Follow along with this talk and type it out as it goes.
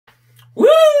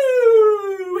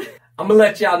I'm gonna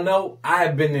let y'all know I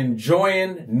have been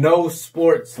enjoying no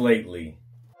sports lately.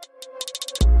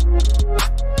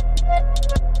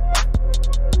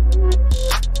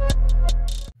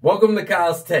 Welcome to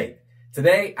Kyle's Take.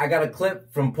 Today I got a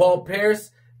clip from Paul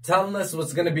Pierce telling us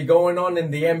what's going to be going on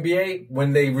in the NBA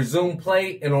when they resume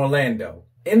play in Orlando.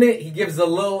 In it, he gives a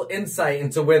little insight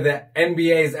into where the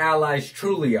NBA's allies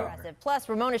truly are. Plus,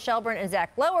 Ramona Shelburne and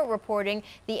Zach Lowe reporting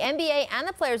the NBA and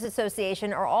the Players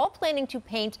Association are all planning to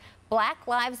paint Black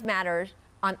Lives Matter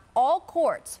on all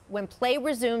courts when play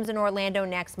resumes in Orlando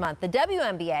next month. The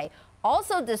WNBA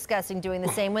also discussing doing the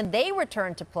same when they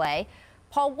return to play.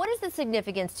 Paul, what is the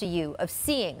significance to you of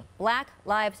seeing Black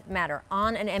Lives Matter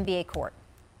on an NBA court?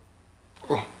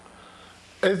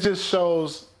 It just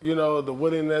shows, the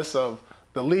willingness of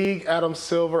the league, Adam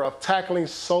Silver, of tackling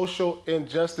social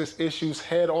injustice issues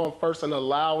head on first and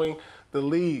allowing the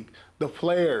league, the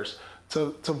players,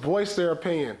 to voice their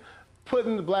opinion.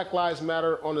 Putting the Black Lives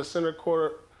Matter on the center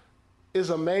court is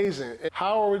amazing.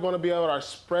 How are we going to be able to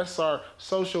express our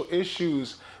social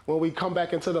issues when we come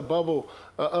back into the bubble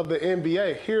of the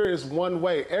NBA? Here is one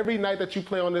way. Every night that you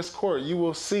play on this court, you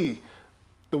will see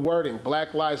the wording,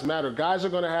 Black Lives Matter. Guys are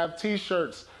going to have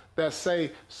T-shirts that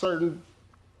say certain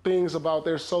things about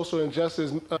their social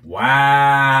injustice.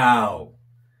 Wow.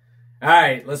 All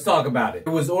right, let's talk about it. It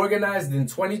was organized in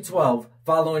 2012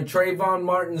 following Trayvon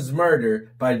Martin's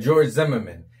murder by George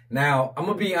Zimmerman. Now, I'm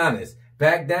going to be honest.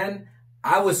 Back then,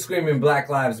 I was screaming Black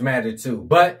Lives Matter too.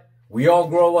 But we all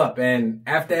grow up, and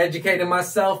after educating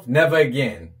myself, never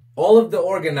again. All of the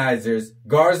organizers,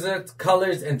 Garza,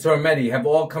 Colors, and Tormetti, have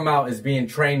all come out as being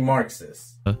trained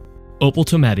Marxists. Opal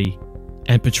Tometi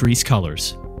and Patrisse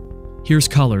Cullors. Here's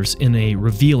Cullors in a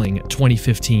revealing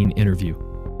 2015 interview.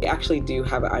 We actually do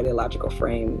have an ideological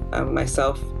frame.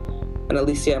 Myself and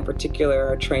Alicia in particular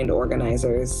are trained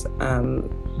organizers.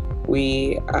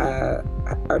 We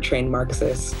are trained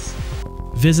Marxists.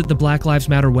 Visit the Black Lives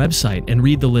Matter website and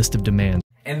read the list of demands.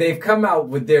 And they've come out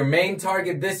with their main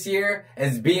target this year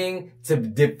as being to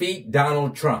defeat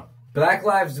Donald Trump. Black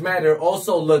Lives Matter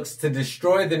also looks to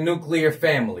destroy the nuclear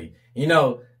family.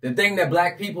 The thing that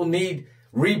black people need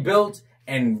rebuilt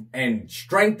and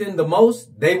strengthened the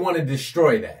most, they want to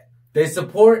destroy that. They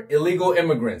support illegal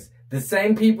immigrants. The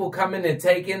same people coming and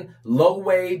taking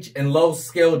low-wage and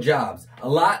low-skill jobs, a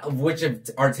lot of which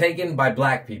are taken by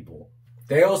black people.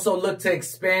 They also look to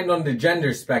expand on the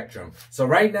gender spectrum. So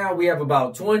right now we have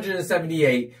about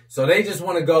 278. So they just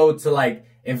want to go to like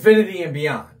infinity and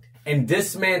beyond and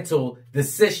dismantle the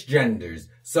cisgenders.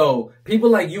 So people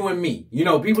like you and me,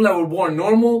 people that were born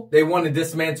normal, they want to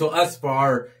dismantle us for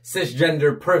our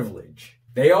cisgender privilege.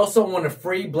 They also want to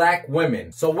free black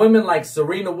women. So women like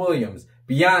Serena Williams,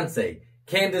 Beyonce,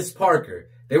 Candace Parker,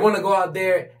 they want to go out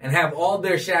there and have all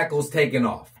their shackles taken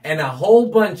off. And a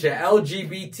whole bunch of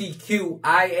LGBTQIAA,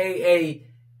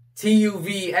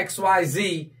 TUV,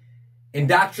 XYZ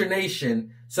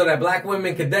indoctrination so that black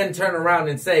women could then turn around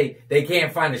and say they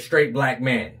can't find a straight black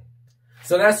man.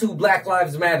 So that's who Black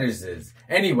Lives Matters is.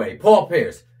 Anyway, Paul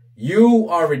Pierce, you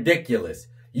are ridiculous.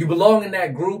 You belong in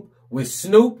that group with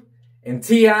Snoop and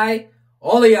T.I.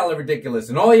 All of y'all are ridiculous.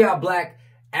 And all y'all black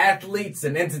athletes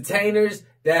and entertainers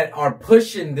that are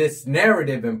pushing this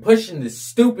narrative and pushing this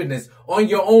stupidness on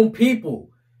your own people.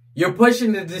 You're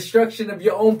pushing the destruction of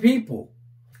your own people.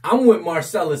 I'm with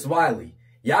Marcellus Wiley.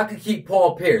 Y'all can keep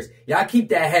Paul Pierce. Y'all keep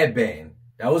that headband.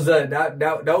 That was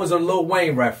a Lil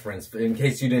Wayne reference in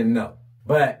case you didn't know.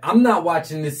 But I'm not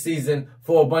watching this season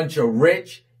for a bunch of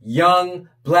rich, young,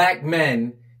 black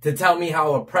men to tell me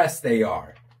how oppressed they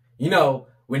are.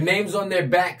 With names on their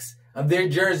backs of their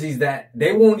jerseys that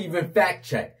they won't even fact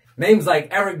check. Names like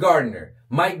Eric Gardner,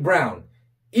 Mike Brown,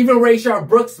 even Rayshard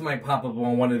Brooks might pop up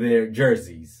on one of their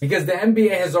jerseys. Because the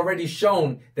NBA has already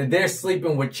shown that they're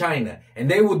sleeping with China.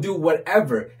 And they will do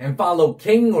whatever and follow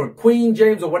King or Queen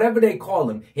James or whatever they call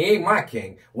him. He ain't my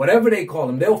king. Whatever they call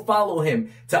him, they'll follow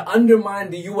him to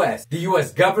undermine the U.S. The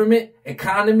U.S. government,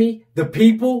 economy, the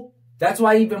people. That's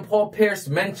why even Paul Pierce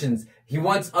mentions he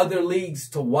wants other leagues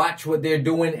to watch what they're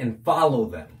doing and follow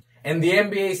them. And the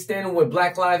NBA standing with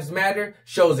Black Lives Matter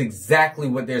shows exactly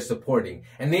what they're supporting.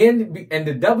 And the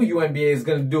WNBA is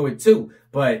going to do it too.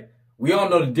 But we all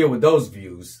know the deal with those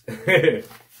views.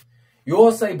 You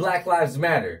all say Black Lives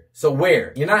Matter. So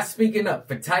where? You're not speaking up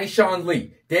for Tyshawn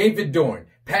Lee, David Dorn,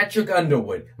 Patrick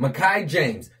Underwood, Mekhi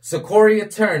James, Sequoia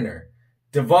Turner,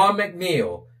 Devon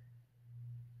McNeil.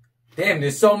 Damn,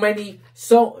 there's so many,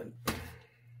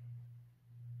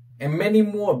 and many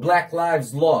more Black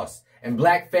lives lost. and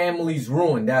black families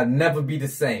ruined. That'll never be the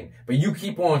same. But you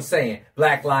keep on saying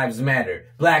Black Lives Matter.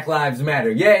 Black Lives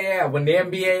Matter. Yeah. When the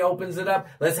NBA opens it up,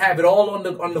 let's have it all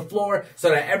on the floor so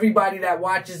that everybody that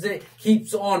watches it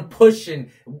keeps on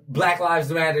pushing Black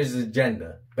Lives Matter's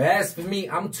agenda. But as for me,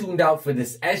 I'm tuned out for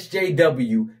this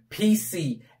SJW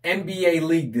PC NBA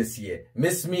league this year.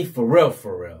 Miss me for real,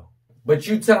 for real. But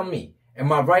you tell me.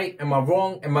 Am I right? Am I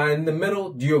wrong? Am I in the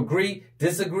middle? Do you agree?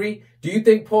 Disagree? Do you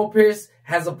think Paul Pierce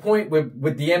has a point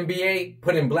with the NBA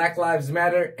putting Black Lives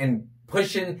Matter and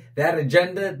pushing that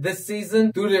agenda this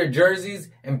season through their jerseys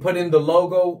and putting the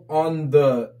logo on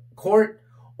the court?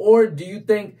 Or do you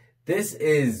think this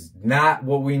is not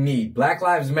what we need? Black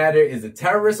Lives Matter is a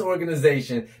terrorist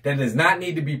organization that does not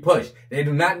need to be pushed. They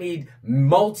do not need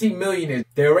multi-millionaires.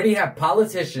 They already have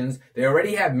politicians. They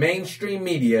already have mainstream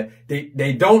media.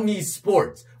 They don't need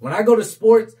sports. When I go to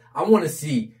sports, I want to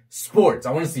see sports.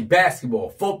 I want to see basketball,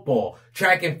 football,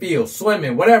 track and field,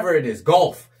 swimming, whatever it is,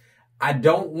 golf. I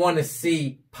don't want to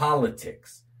see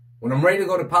politics. When I'm ready to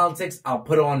go to politics, I'll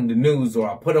put on the news or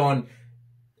I'll put on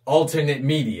alternate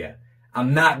media.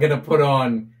 I'm not going to put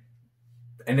on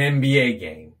an NBA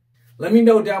game. Let me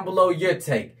know down below your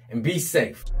take and be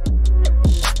safe.